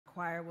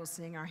choir will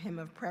sing our hymn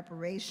of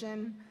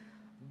preparation,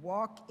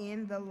 Walk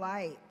in the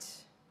Light.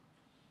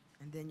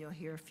 And then you'll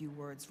hear a few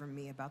words from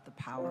me about the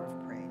power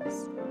of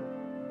praise.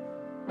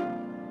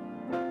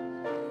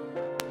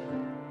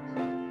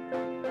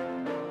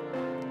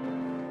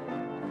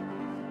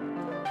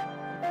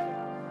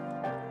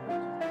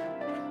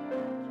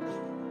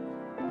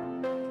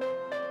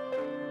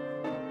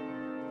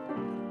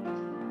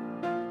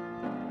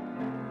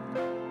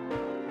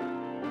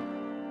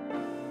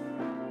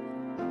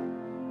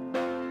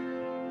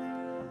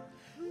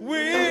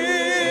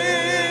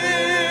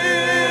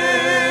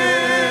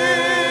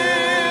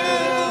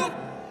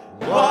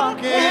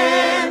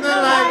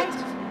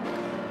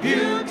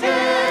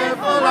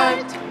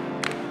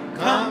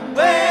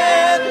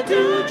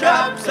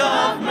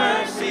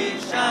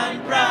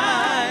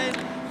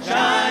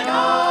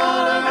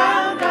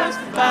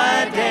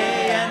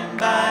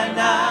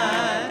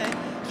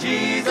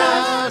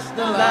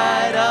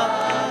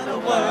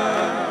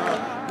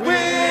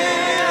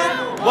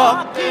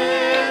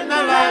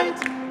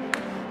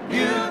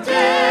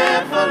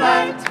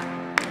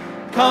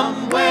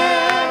 Come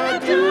where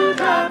the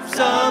dewdrops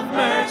of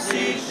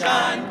mercy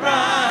shine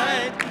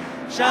bright,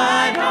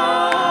 shine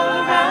all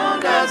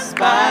around us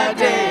by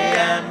day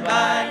and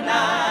by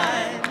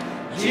night.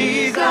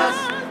 Jesus,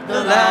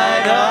 the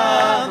light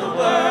of the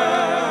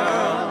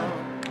world.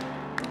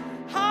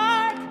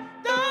 Hark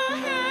the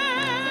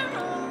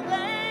herald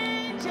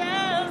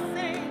angels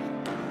sing,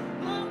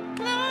 look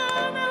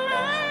through the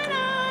light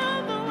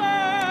of the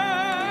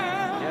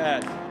world.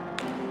 Yes.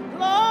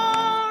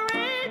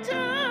 Glory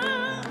to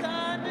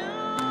the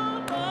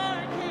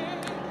newborn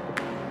King,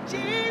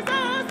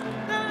 Jesus,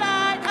 the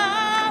light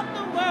of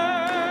the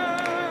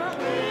world.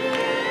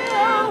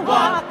 We'll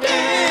walk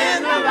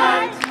in the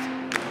light,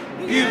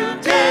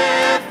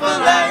 beautiful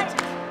light.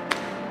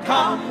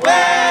 Come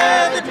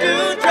where the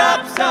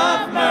dewdrops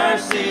of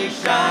mercy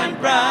shine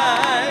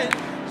bright,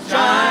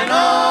 shine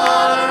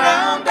all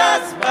around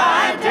us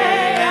by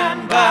day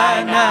and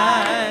by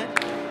night.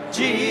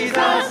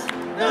 Jesus,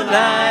 the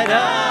light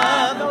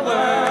of the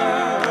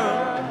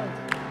world.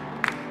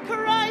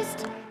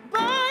 Christ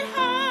by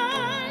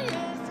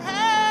highest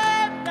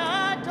heaven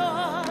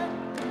adored,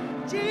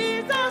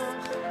 Jesus,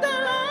 the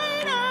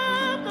light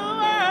of the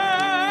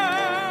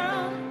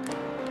world.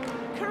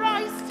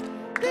 Christ,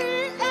 the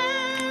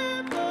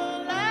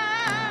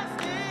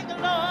everlasting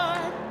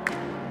Lord,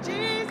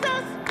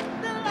 Jesus,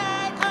 the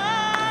light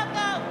of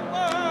the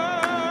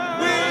world.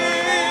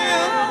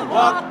 We'll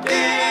walk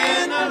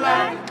in the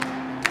light,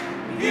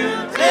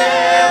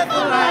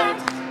 beautiful light.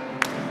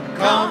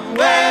 Come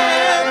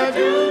where the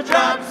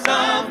dewdrops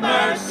of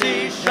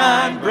mercy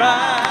shine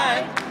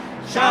bright,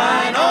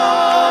 shine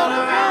all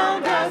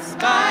around us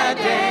by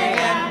day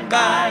and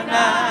by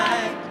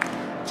night.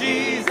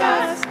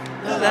 Jesus,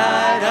 the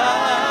light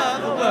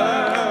of the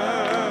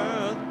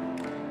world.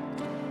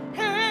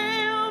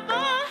 Hail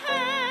the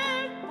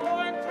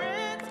head-born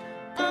Prince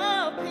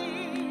of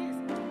Peace,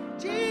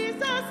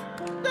 Jesus,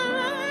 the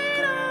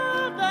light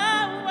of the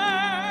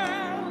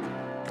world.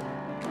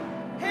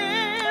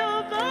 Hail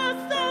the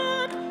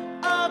Son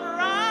of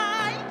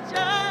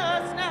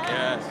Righteousness,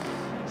 yes.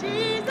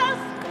 Jesus,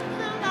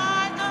 the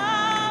light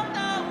of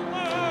the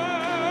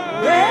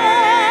world.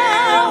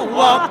 We'll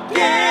walk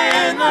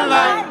in the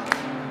light,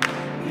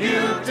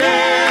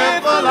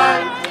 beautiful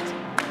light.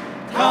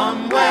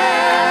 Come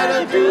where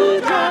the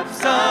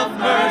dewdrops of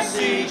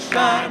mercy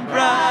shine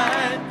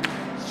bright,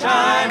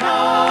 shine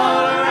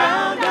all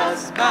around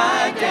us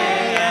by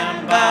day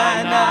and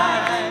by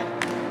night.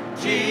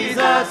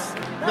 Jesus,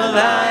 the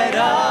light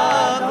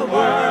of the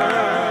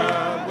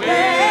world.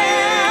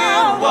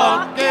 We'll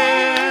walk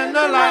in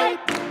the light,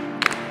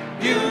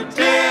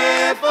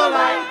 beautiful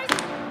light.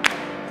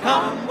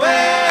 Come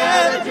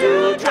where the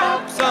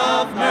dewdrops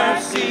of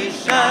mercy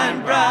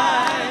shine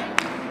bright,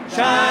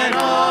 shine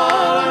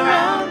all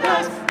around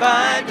us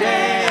by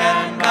day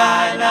and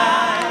by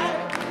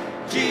night.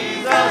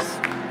 Jesus,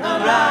 the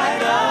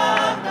light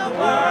of the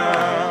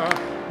world.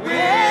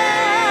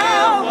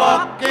 We'll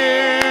walk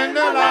in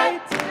the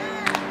light,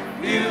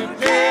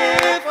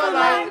 beautiful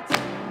light.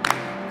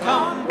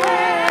 Come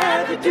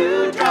where the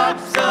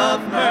dewdrops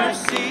of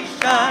mercy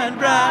shine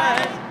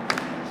bright,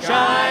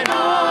 shine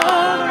all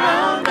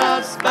around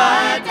us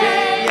by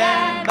day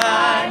and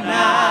by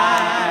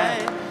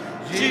night.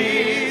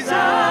 Jesus,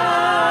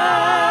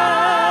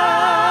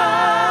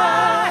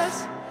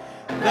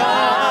 the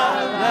light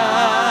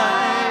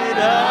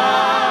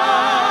of the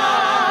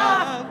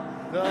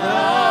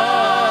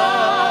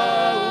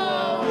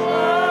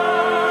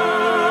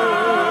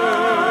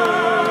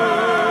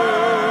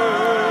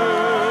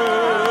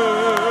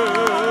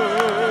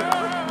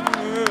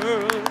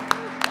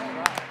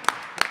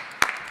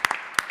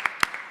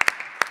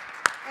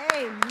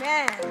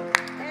Amen.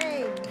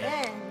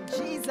 Amen.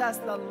 Jesus,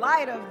 the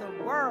light of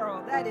the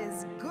world. That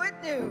is good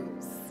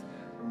news.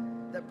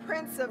 The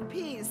Prince of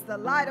Peace, the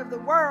light of the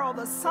world,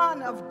 the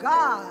Son of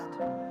God,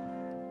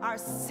 our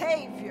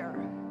Savior.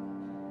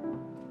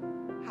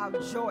 How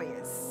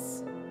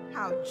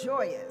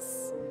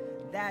joyous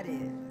that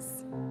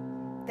is.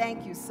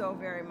 Thank you so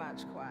very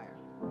much, choir.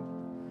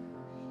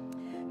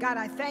 God,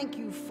 I thank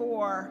you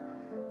for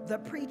the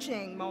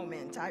preaching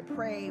moment. I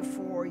pray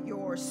for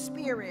your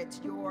spirit,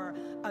 your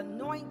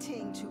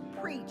anointing to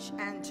preach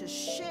and to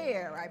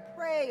share. I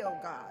pray, oh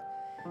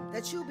God,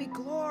 that you be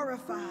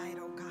glorified,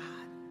 oh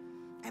God.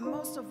 And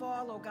most of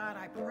all, oh God,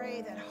 I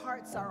pray that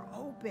hearts are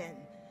open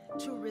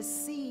to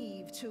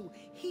receive, to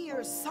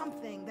hear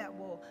something that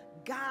will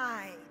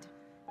guide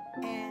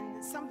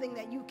and something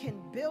that you can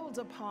build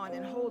upon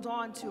and hold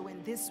on to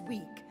in this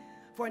week.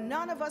 For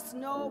none of us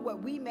know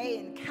what we may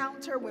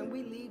encounter when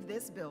we leave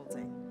this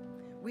building.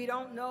 We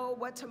don't know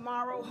what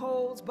tomorrow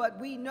holds, but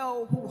we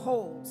know who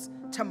holds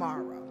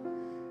tomorrow.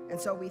 And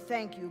so we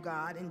thank you,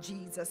 God, in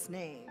Jesus'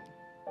 name.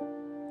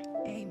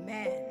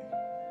 Amen.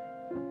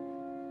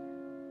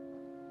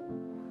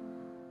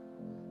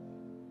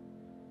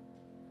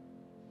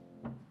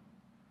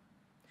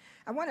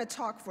 I want to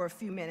talk for a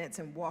few minutes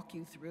and walk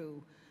you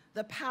through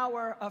the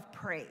power of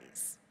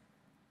praise.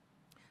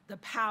 The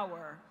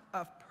power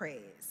of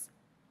praise.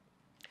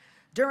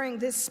 During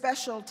this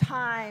special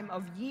time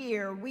of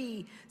year,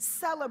 we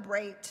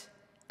celebrate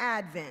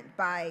Advent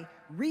by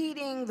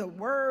reading the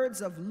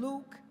words of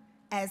Luke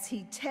as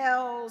he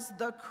tells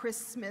the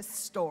Christmas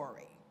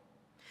story.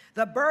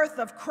 The birth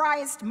of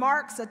Christ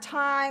marks a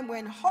time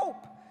when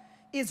hope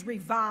is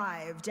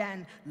revived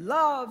and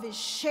love is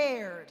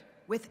shared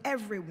with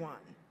everyone.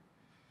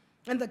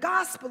 In the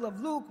Gospel of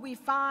Luke, we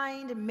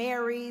find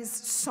Mary's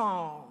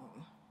song.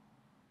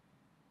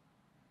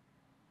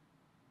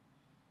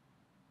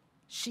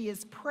 She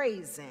is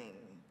praising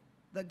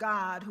the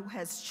God who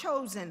has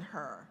chosen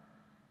her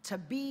to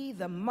be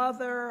the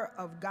mother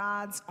of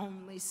God's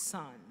only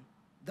Son,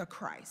 the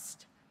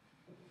Christ.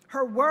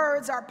 Her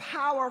words are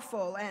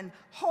powerful and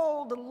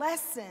hold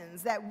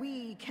lessons that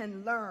we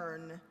can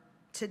learn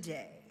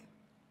today.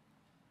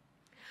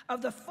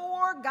 Of the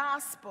four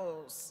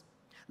Gospels,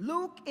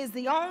 Luke is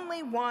the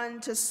only one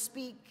to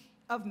speak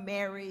of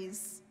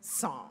Mary's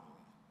song.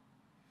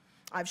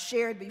 I've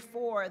shared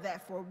before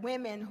that for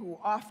women who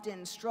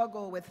often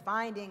struggle with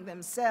finding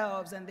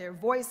themselves and their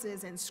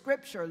voices in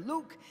Scripture,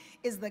 Luke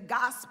is the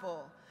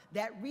gospel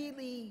that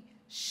really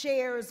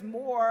shares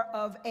more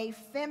of a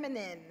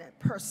feminine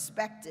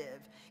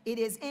perspective. It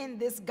is in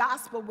this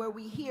gospel where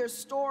we hear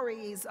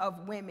stories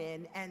of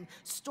women and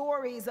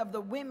stories of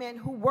the women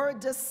who were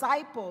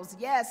disciples.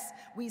 Yes,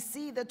 we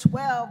see the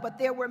 12, but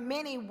there were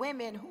many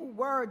women who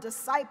were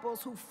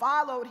disciples who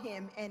followed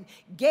him and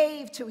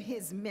gave to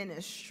his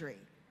ministry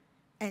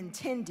and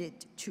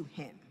tended to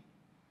him.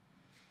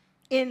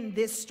 In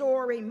this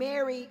story,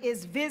 Mary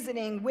is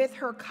visiting with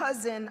her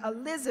cousin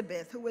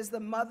Elizabeth, who is the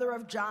mother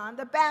of John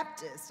the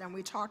Baptist, and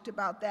we talked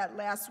about that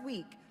last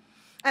week.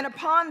 And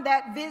upon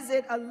that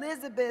visit,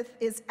 Elizabeth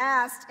is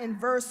asked in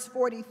verse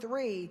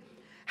 43,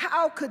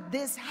 "How could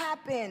this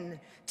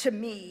happen to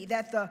me,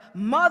 that the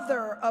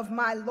mother of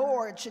my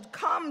Lord should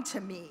come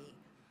to me?"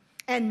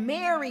 And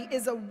Mary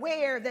is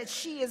aware that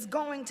she is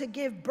going to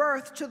give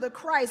birth to the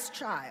Christ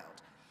child.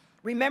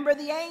 Remember,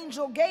 the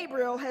angel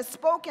Gabriel has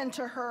spoken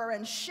to her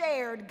and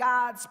shared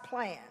God's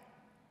plan.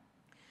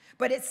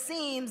 But it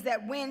seems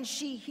that when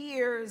she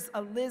hears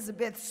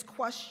Elizabeth's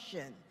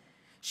question,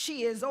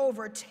 she is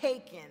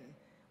overtaken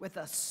with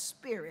a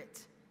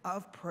spirit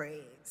of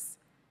praise.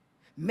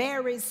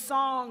 Mary's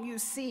song, you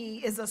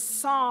see, is a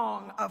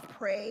song of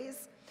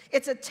praise.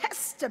 It's a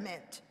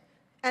testament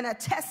and a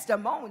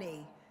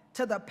testimony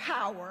to the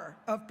power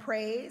of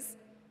praise.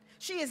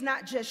 She is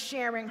not just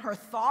sharing her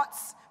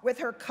thoughts with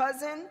her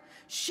cousin.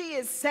 She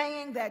is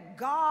saying that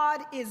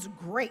God is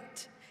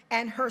great,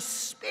 and her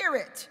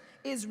spirit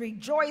is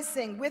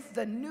rejoicing with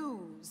the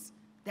news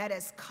that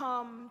has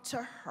come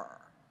to her.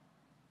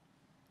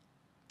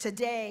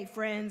 Today,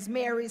 friends,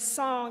 Mary's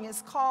song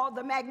is called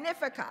the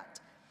Magnificat,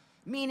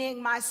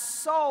 meaning my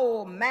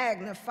soul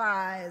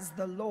magnifies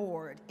the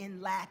Lord in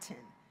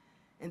Latin.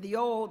 In the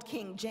old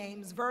King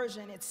James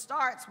Version, it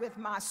starts with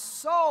my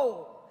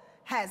soul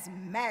has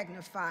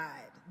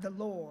magnified the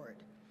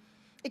Lord.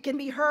 It can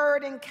be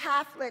heard in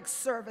Catholic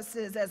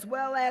services as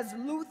well as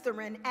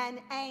Lutheran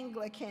and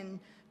Anglican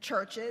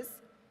churches.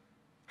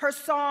 Her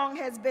song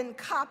has been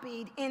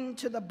copied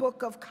into the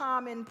Book of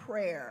Common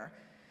Prayer,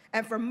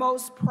 and for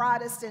most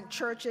Protestant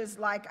churches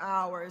like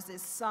ours,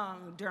 is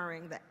sung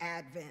during the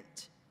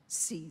Advent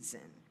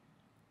season.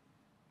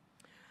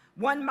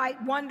 One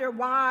might wonder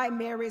why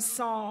Mary's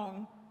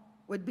song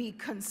would be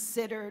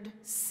considered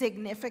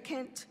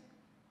significant.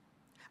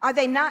 Are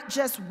they not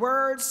just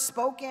words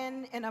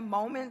spoken in a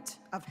moment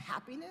of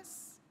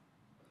happiness?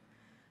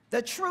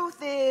 The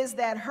truth is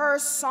that her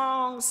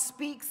song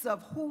speaks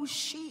of who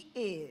she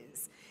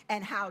is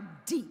and how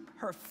deep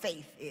her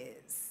faith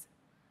is.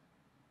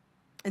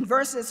 In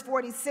verses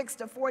 46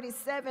 to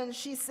 47,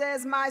 she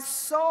says, "My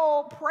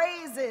soul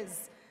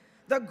praises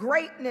the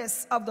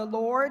greatness of the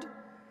Lord,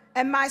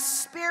 and my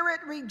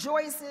spirit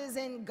rejoices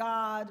in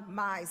God,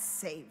 my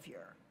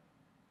Savior."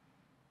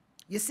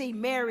 You see,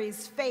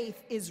 Mary's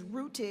faith is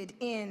rooted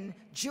in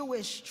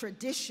Jewish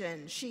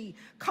tradition. She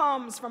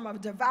comes from a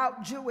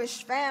devout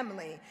Jewish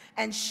family,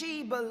 and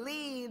she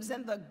believes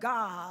in the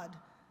God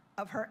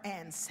of her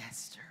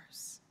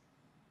ancestors.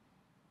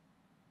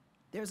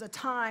 There's a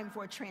time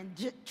for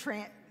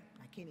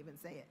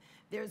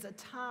There's a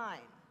time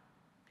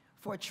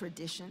for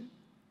tradition,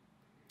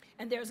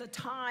 and there's a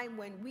time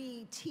when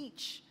we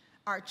teach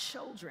our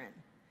children.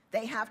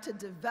 They have to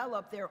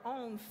develop their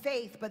own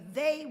faith, but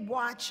they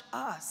watch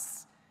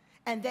us,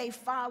 and they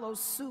follow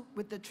suit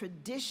with the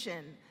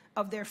tradition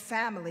of their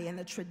family and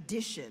the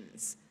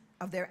traditions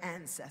of their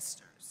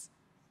ancestors.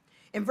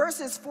 In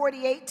verses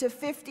 48 to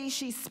 50,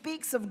 she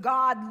speaks of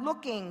God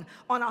looking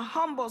on a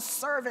humble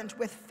servant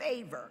with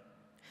favor.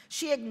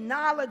 She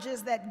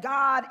acknowledges that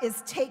God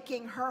is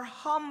taking her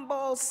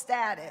humble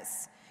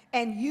status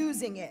and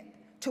using it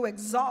to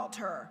exalt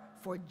her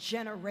for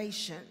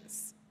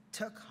generations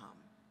to come.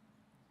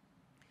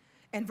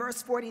 In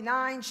verse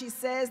 49, she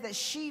says that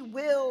she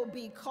will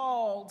be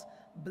called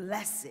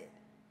blessed,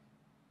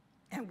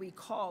 and we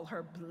call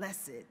her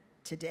blessed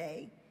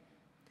today.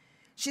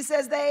 She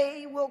says,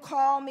 they will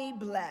call me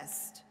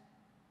blessed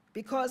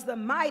because the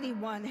Mighty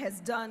One has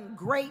done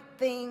great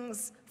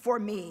things for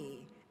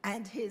me,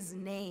 and his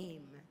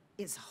name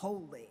is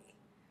holy.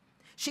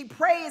 She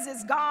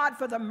praises God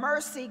for the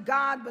mercy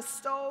God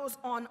bestows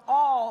on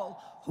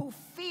all who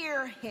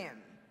fear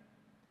him.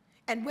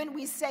 And when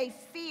we say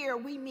fear,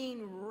 we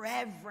mean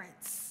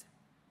reverence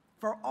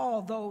for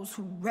all those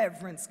who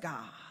reverence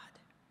God.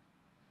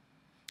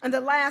 In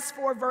the last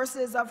 4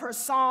 verses of her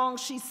song,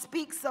 she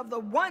speaks of the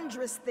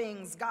wondrous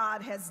things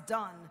God has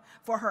done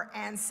for her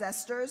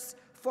ancestors,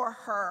 for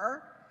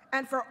her,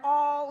 and for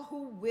all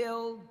who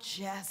will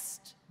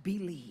just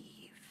believe.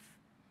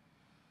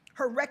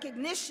 Her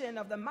recognition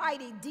of the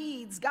mighty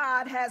deeds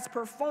God has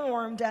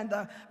performed and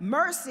the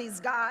mercies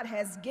God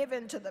has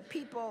given to the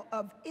people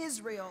of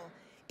Israel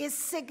is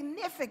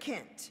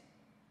significant.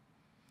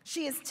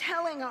 She is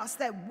telling us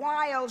that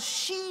while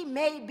she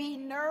may be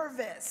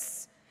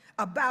nervous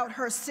about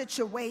her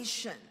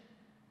situation,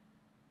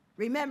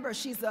 remember,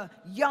 she's a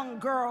young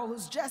girl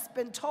who's just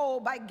been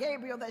told by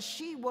Gabriel that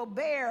she will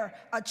bear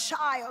a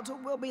child who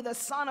will be the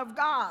Son of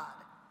God.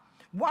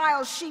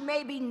 While she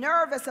may be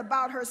nervous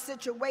about her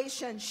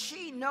situation,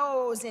 she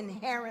knows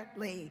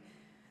inherently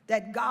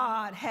that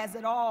God has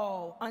it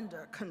all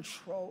under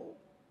control.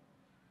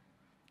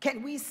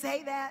 Can we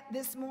say that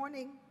this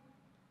morning?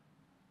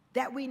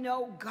 That we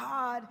know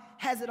God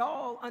has it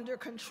all under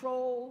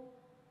control?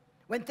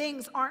 When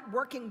things aren't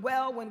working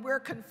well, when we're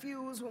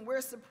confused, when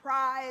we're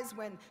surprised,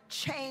 when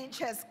change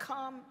has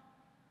come,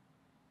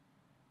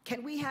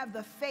 can we have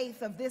the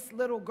faith of this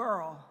little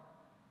girl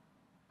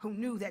who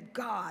knew that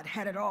God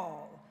had it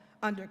all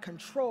under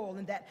control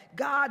and that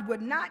God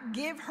would not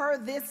give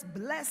her this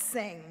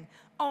blessing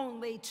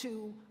only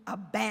to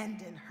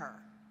abandon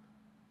her?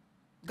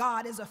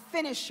 God is a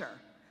finisher.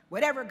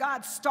 Whatever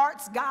God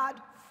starts,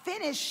 God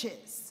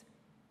finishes.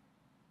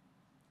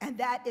 And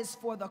that is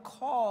for the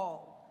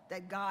call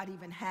that God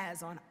even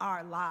has on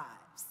our lives.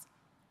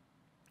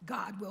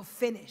 God will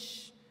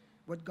finish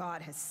what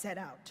God has set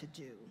out to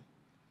do.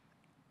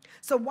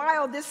 So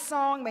while this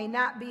song may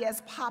not be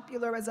as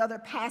popular as other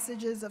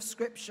passages of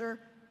Scripture,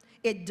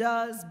 it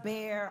does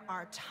bear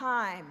our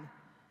time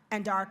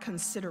and our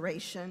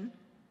consideration.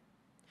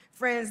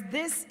 Friends,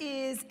 this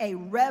is a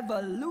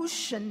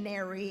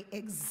revolutionary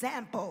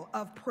example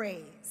of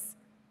praise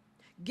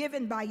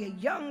given by a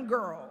young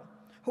girl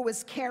who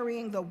is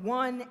carrying the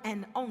one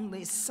and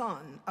only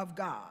Son of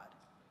God.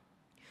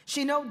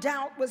 She no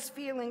doubt was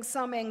feeling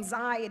some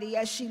anxiety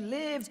as she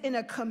lived in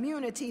a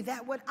community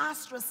that would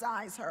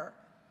ostracize her.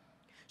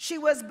 She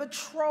was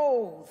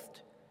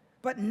betrothed,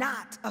 but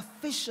not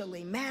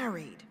officially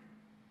married.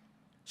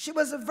 She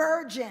was a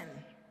virgin,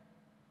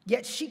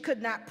 yet she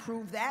could not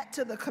prove that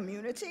to the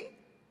community.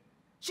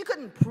 She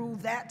couldn't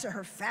prove that to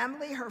her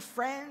family, her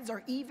friends,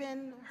 or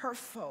even her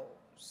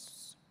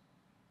foes.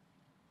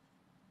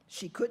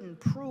 She couldn't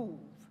prove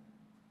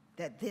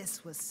that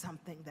this was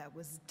something that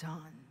was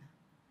done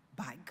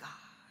by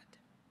God.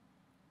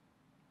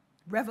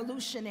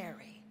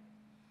 Revolutionary.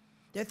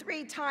 There are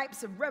 3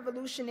 types of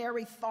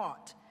revolutionary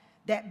thought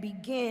that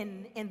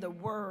begin in the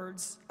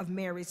words of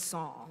Mary's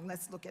song.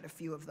 Let's look at a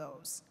few of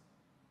those.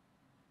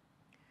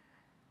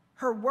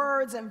 Her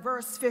words in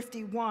verse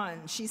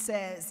 51, she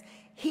says,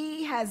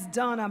 "He has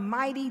done a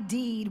mighty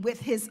deed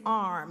with his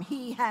arm.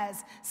 He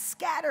has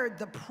scattered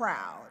the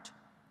proud."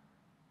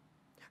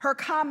 Her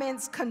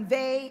comments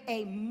convey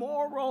a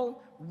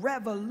moral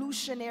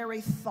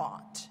revolutionary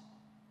thought.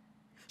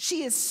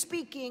 She is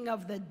speaking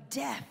of the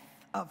death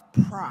of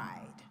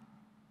pride.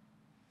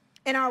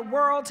 In our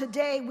world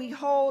today, we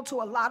hold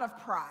to a lot of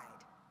pride.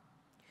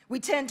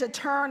 We tend to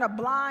turn a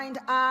blind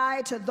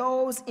eye to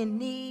those in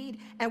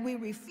need, and we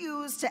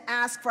refuse to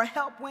ask for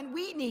help when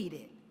we need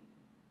it.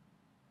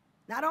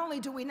 Not only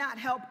do we not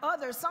help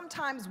others,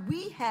 sometimes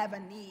we have a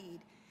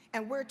need,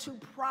 and we're too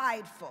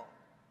prideful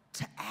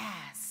to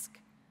ask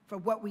for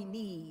what we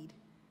need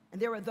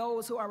And there are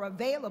those who are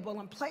available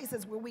in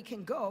places where we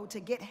can go to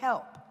get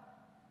help,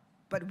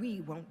 but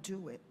we won't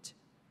do it.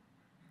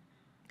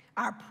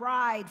 Our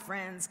pride,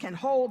 friends, can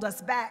hold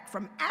us back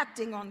from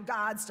acting on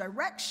God's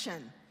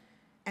direction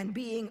and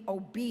being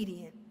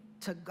obedient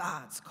to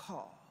God's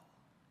call.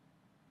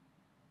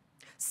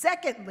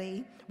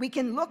 Secondly, we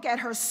can look at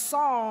her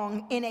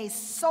song in a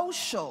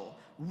social,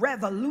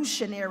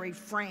 revolutionary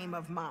frame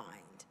of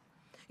mind.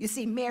 You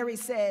see, Mary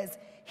says,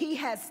 "He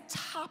has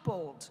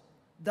toppled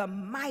the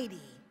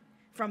mighty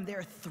from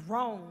their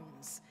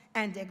thrones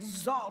and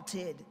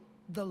exalted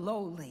the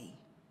lowly."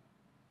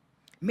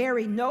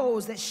 Mary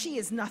knows that she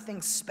is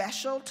nothing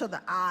special to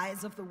the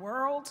eyes of the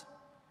world.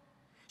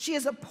 She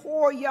is a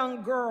poor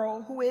young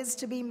girl who is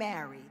to be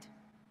married.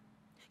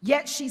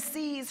 Yet she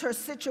sees her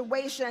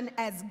situation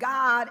as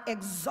God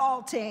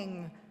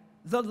exalting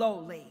the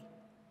lowly.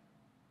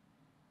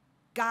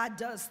 God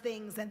does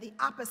things in the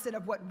opposite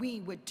of what we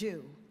would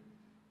do.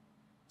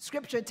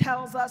 Scripture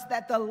tells us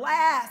that the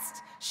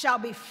last shall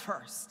be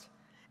first,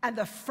 and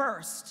the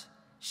first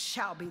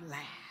shall be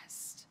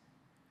last.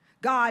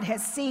 God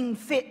has seen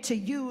fit to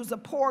use a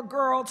poor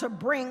girl to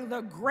bring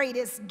the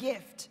greatest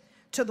gift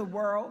to the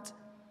world.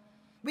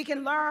 We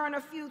can learn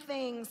a few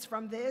things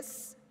from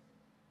this.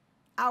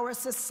 Our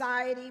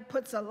society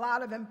puts a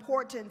lot of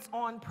importance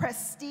on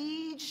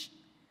prestige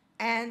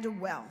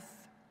and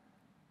wealth.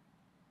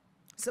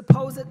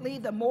 Supposedly,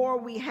 the more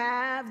we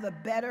have, the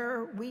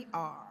better we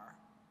are.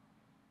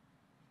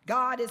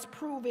 God is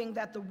proving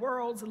that the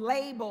world's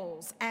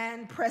labels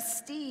and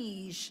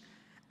prestige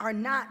are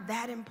not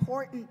that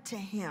important to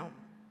him.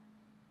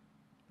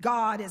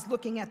 God is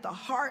looking at the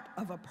heart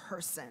of a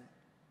person.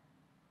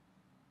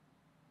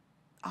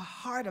 A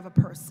heart of a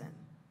person.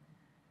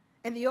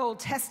 In the Old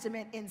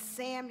Testament, in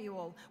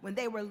Samuel, when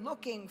they were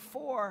looking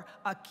for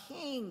a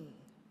king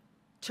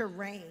to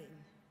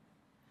reign,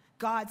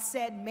 God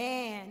said,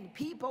 "Man,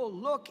 people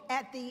look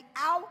at the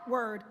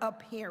outward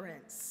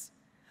appearance,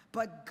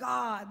 but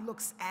God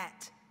looks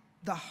at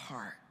the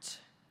heart."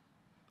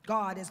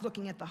 God is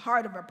looking at the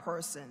heart of a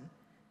person,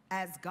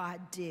 as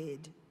God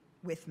did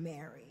with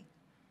Mary.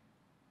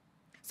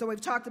 So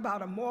we've talked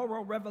about a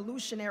moral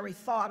revolutionary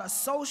thought, a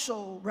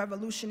social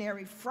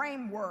revolutionary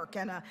framework,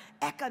 and an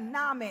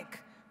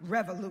economic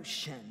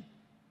revolution.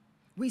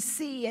 We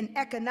see an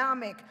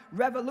economic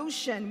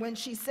revolution when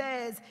she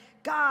says,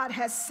 "God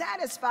has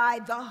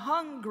satisfied the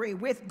hungry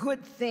with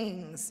good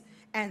things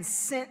and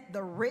sent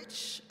the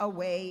rich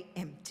away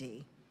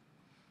empty."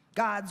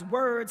 God's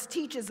words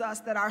teaches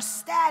us that our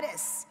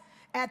status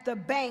at the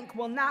bank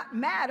will not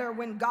matter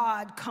when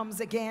God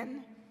comes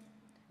again.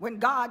 When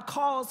God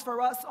calls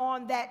for us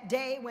on that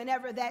day,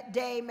 whenever that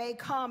day may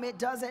come, it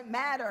doesn't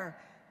matter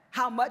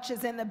how much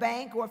is in the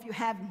bank or if you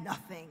have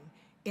nothing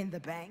in the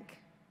bank.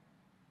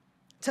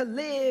 To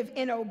live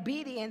in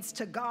obedience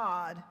to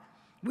God,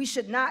 we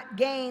should not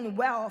gain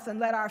wealth and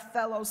let our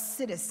fellow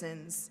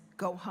citizens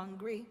go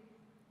hungry.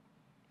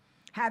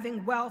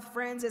 Having wealth,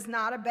 friends, is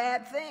not a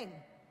bad thing.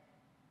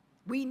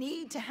 We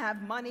need to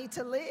have money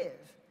to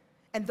live,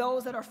 and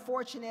those that are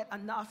fortunate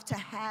enough to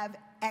have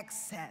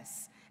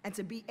excess and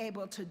to be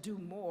able to do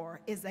more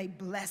is a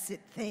blessed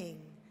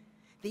thing.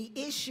 The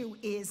issue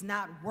is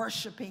not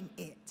worshiping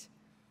it.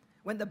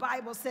 When the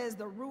Bible says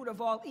the root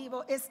of all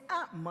evil, it's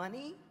not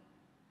money.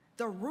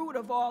 The root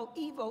of all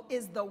evil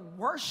is the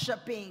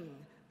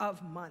worshiping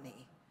of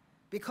money,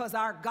 because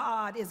our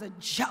God is a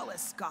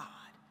jealous God,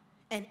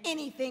 and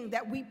anything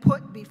that we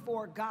put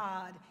before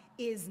God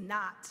is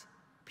not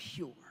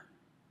pure.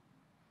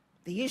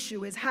 The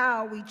issue is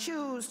how we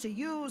choose to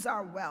use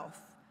our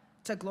wealth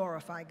to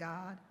glorify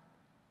God.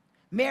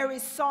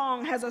 Mary's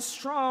song has a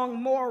strong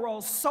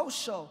moral,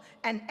 social,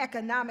 and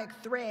economic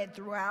thread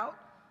throughout.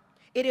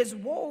 It is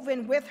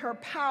woven with her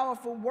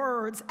powerful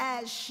words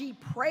as she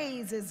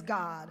praises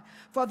God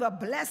for the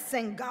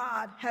blessing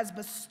God has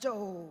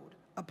bestowed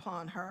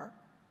upon her.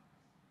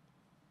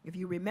 If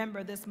you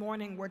remember, this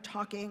morning we're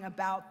talking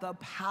about the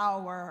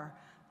power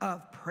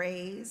of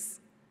praise.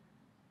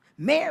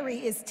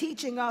 Mary is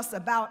teaching us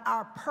about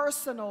our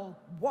personal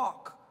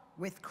walk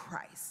with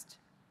Christ.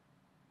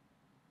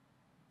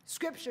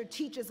 Scripture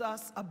teaches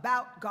us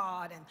about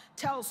God and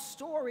tells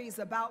stories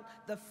about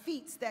the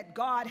feats that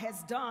God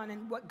has done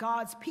and what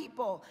God's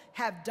people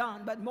have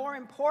done. But more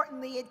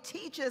importantly, it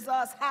teaches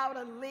us how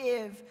to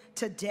live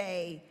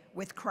today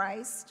with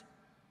Christ.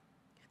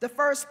 The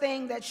first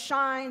thing that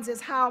shines is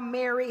how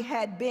Mary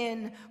had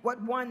been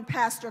what one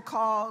pastor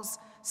calls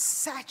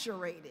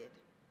saturated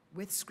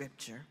with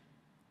Scripture.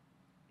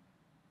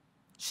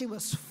 She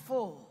was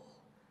full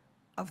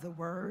of the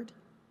Word.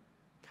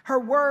 Her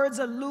words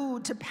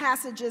allude to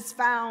passages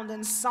found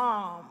in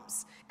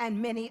Psalms and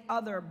many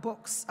other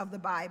books of the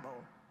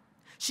Bible.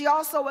 She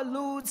also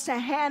alludes to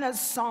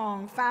Hannah's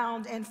song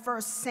found in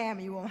 1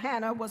 Samuel.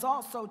 Hannah was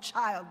also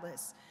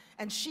childless,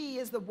 and she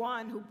is the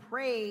one who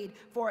prayed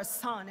for a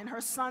son, and her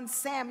son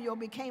Samuel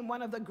became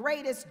one of the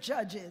greatest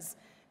judges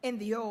in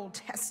the Old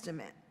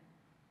Testament.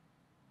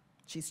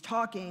 She's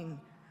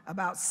talking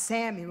about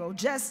Samuel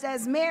just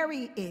as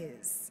Mary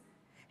is.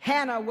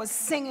 Hannah was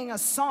singing a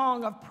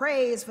song of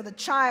praise for the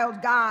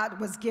child God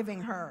was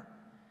giving her.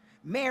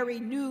 Mary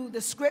knew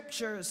the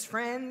scriptures,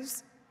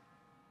 friends.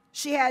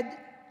 She had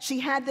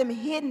them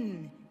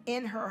hidden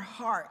in her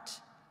heart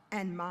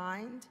and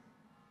mind.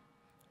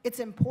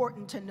 It's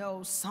important to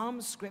know some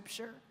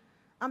scripture.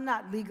 I'm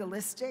not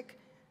legalistic.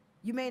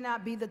 You may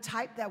not be the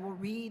type that will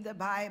read the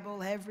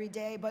Bible every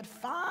day, but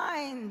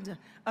find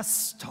a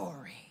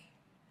story.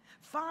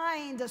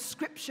 Find a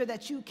scripture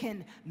that you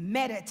can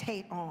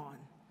meditate on.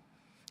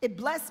 It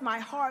blessed my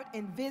heart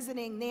in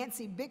visiting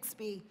Nancy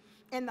Bixby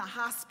in the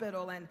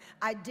hospital, and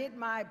I did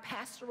my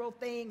pastoral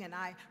thing and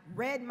I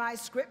read my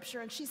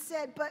scripture, and she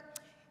said, but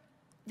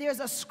there's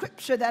a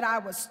scripture that I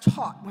was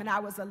taught when I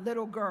was a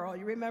little girl.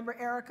 You remember,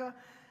 Erica?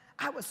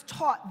 I was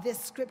taught this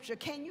scripture.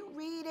 Can you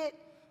read it?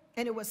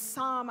 And it was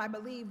Psalm, I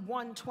believe,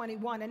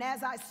 121. And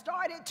as I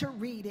started to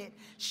read it,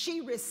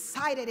 she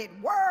recited it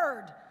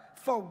word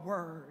for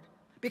word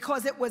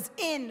because it was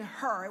in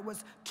her. It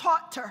was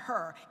taught to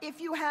her.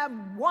 If you have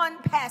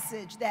one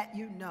passage that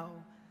you know,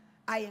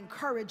 I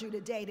encourage you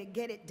today to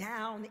get it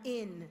down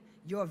in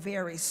your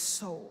very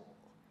soul.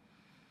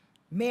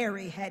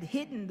 Mary had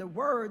hidden the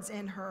words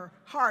in her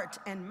heart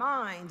and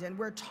mind, and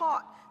we're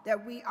taught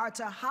that we are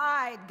to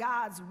hide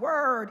God's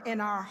word in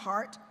our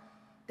heart,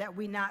 that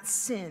we not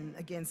sin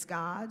against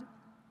God.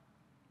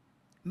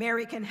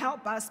 Mary can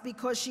help us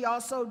because she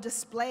also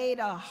displayed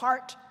a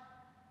heart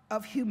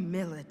of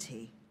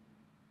humility.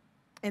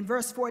 In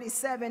verse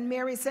 47,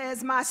 Mary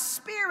says, "My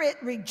spirit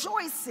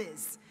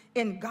rejoices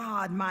in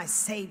God, my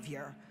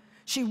Savior."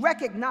 She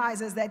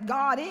recognizes that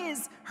God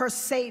is her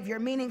Savior,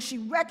 meaning she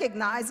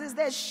recognizes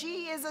that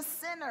she is a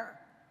sinner.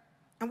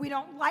 And we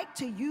don't like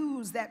to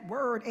use that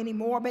word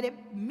anymore, but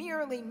it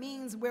merely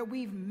means where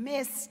we've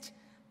missed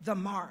the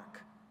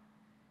mark.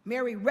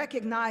 Mary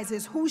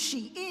recognizes who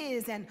she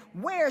is and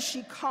where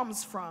she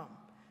comes from,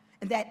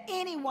 and that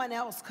anyone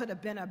else could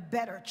have been a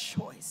better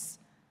choice.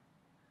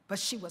 But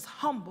she was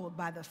humbled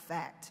by the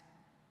fact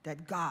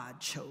that God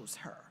chose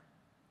her.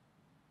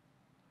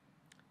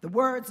 The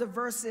words of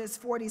verses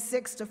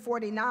 46 to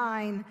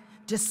 49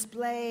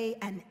 display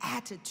an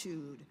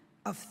attitude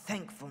of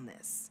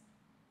thankfulness.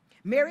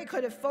 Mary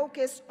could have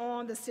focused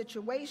on the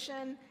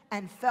situation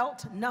and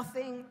felt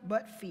nothing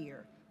but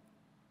fear.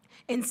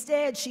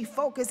 Instead, she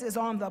focuses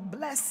on the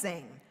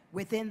blessing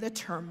within the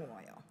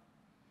turmoil.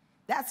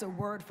 That's a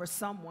word for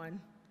someone.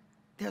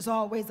 There's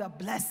always a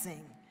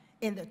blessing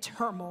in the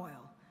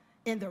turmoil.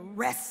 In the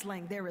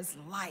wrestling, there is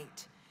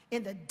light.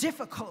 In the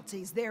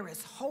difficulties, there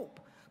is hope.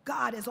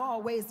 God is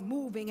always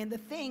moving, and the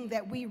thing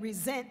that we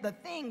resent, the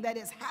thing that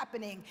is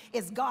happening,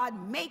 is God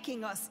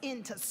making us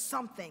into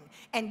something,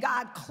 and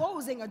God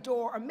closing a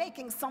door or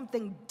making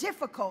something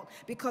difficult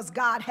because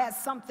God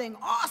has something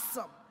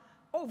awesome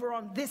over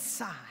on this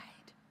side.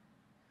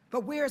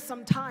 But we're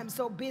sometimes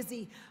so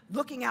busy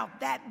looking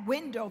out that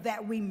window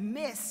that we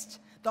missed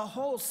the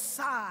whole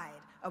side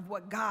of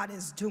what God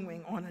is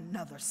doing on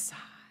another side.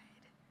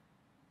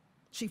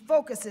 She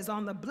focuses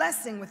on the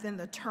blessing within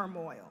the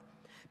turmoil.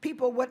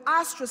 People would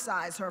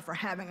ostracize her for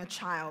having a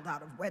child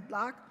out of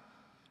wedlock.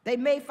 They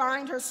may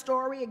find her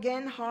story,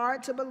 again,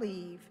 hard to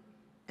believe,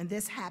 and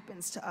this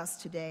happens to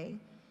us today.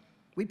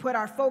 We put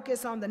our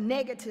focus on the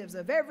negatives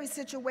of every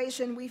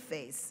situation we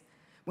face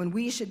when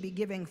we should be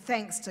giving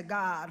thanks to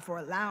God for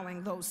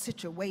allowing those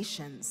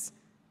situations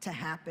to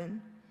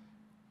happen.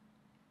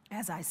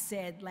 As I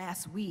said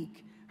last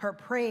week, her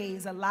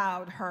praise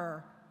allowed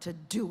her to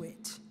do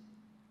it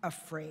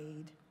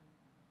afraid.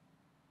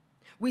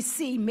 We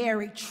see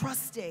Mary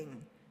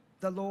trusting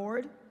the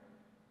Lord.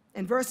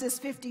 In verses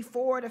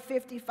 54 to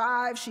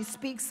 55, she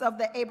speaks of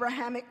the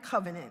Abrahamic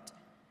covenant.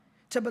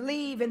 To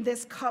believe in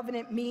this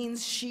covenant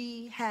means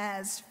she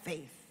has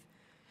faith.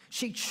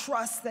 She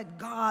trusts that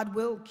God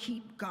will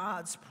keep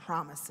God's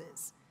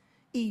promises,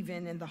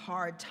 even in the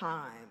hard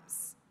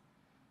times,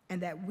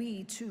 and that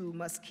we too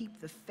must keep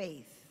the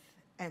faith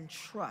and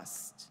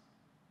trust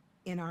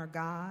in our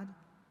God.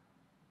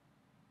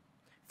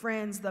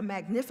 Friends, the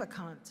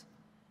Magnificat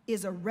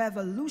is a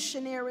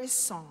revolutionary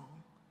song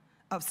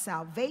of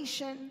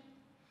salvation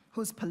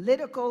whose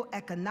political,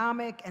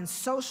 economic, and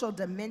social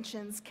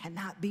dimensions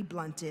cannot be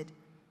blunted.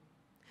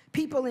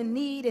 People in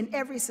need in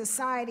every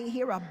society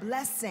hear a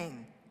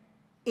blessing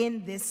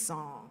in this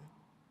song.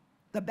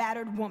 The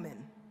battered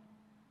woman,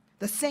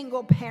 the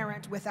single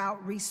parent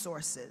without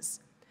resources,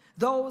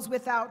 those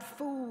without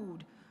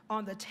food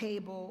on the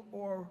table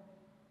or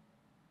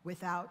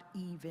without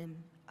even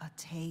a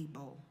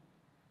table,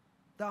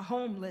 the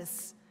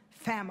homeless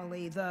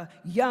family, the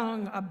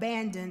young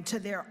abandoned to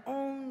their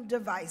own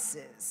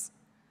devices,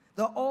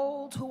 the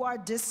old who are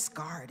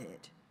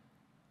discarded,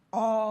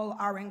 all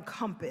are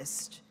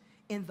encompassed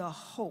in the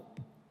hope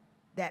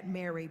that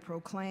Mary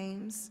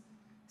proclaims,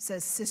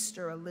 says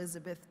Sister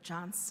Elizabeth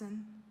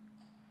Johnson.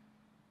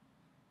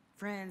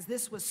 Friends,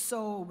 this was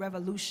so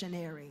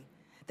revolutionary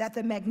that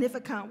the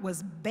Magnificat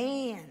was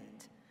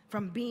banned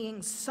from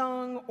being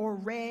sung or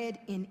read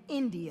in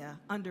India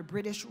under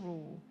British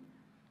rule.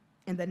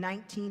 In the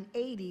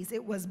 1980s,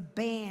 it was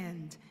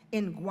banned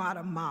in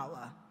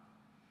Guatemala.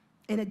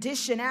 In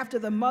addition, after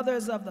the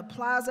mothers of the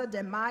Plaza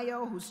de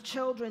Mayo, whose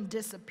children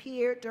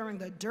disappeared during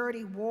the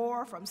Dirty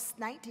War from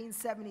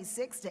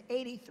 1976 to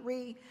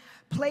 83,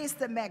 placed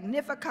the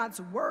Magnificat's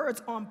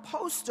words on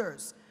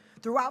posters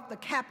throughout the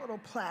Capitol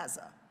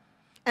Plaza,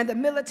 and the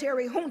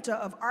military junta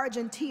of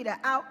Argentina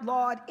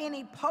outlawed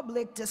any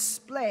public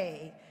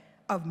display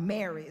of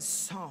Mary's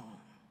song.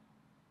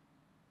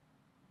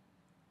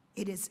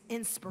 It is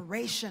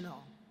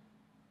inspirational.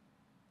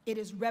 It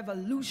is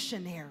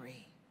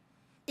revolutionary.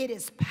 It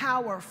is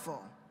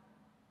powerful.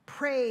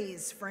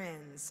 Praise,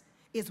 friends,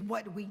 is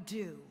what we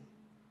do.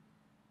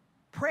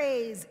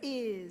 Praise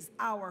is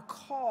our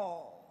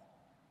call.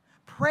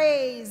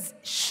 Praise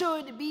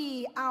should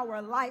be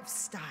our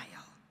lifestyle.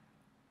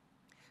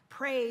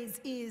 Praise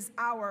is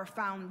our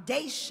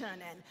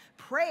foundation, and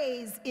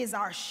praise is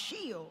our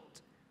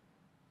shield.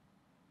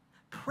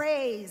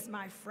 Praise,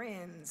 my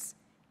friends,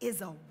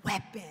 is a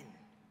weapon.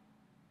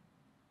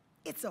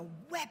 It's a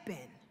weapon.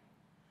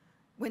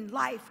 When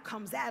life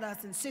comes at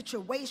us in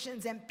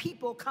situations and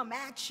people come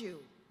at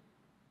you,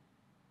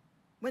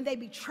 when they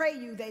betray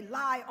you, they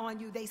lie on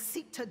you, they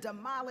seek to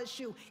demolish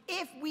you,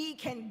 if we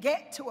can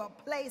get to a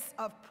place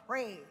of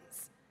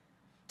praise,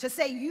 to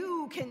say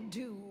you can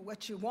do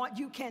what you want,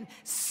 you can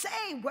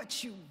say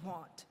what you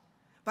want,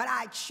 but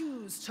I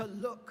choose to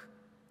look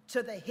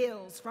to the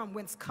hills from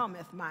whence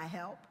cometh my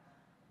help.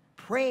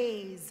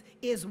 Praise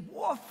is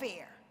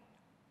warfare.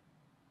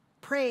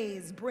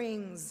 Praise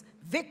brings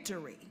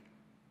victory,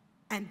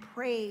 and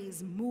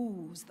praise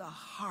moves the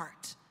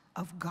heart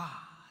of God.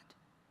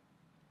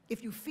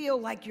 If you feel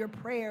like your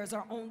prayers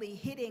are only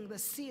hitting the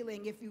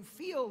ceiling, if you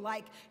feel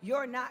like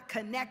you're not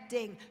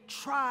connecting,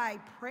 try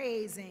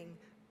praising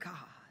God.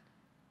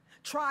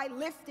 Try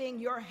lifting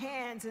your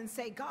hands and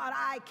say, God,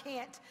 I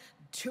can't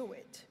do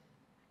it.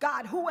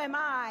 God, who am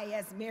I,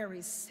 as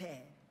Mary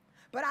said?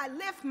 But I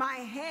lift my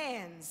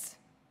hands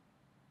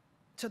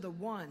to the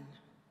one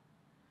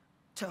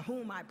to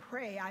whom I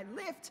pray. I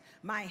lift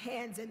my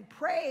hands in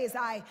praise.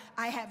 I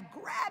have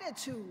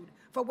gratitude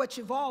for what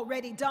you've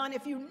already done.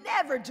 If you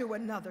never do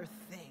another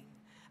thing,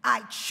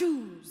 I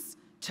choose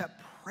to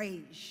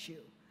praise you.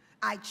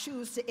 I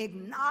choose to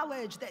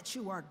acknowledge that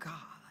you are God.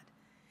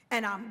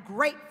 And I'm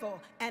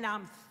grateful and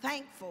I'm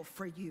thankful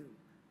for you.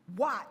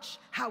 Watch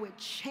how it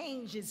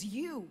changes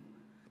you.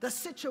 The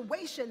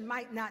situation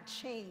might not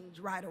change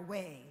right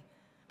away,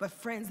 but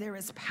friends, there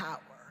is power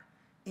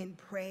in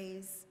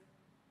praise.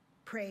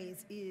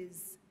 Praise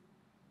is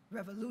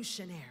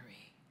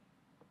revolutionary.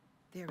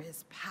 There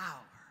is power.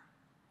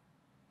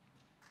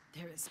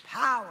 There is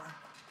power.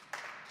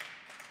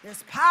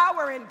 There's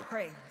power in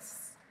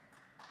praise.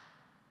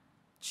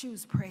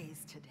 Choose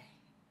praise today.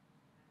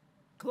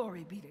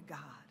 Glory be to God.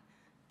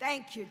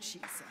 Thank you,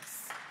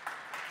 Jesus.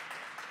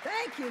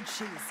 Thank you,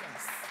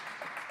 Jesus.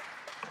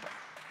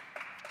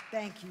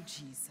 Thank you,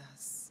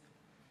 Jesus.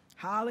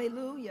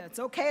 Hallelujah. It's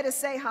okay to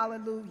say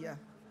hallelujah.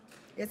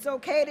 It's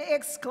okay to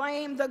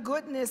exclaim the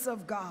goodness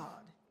of God.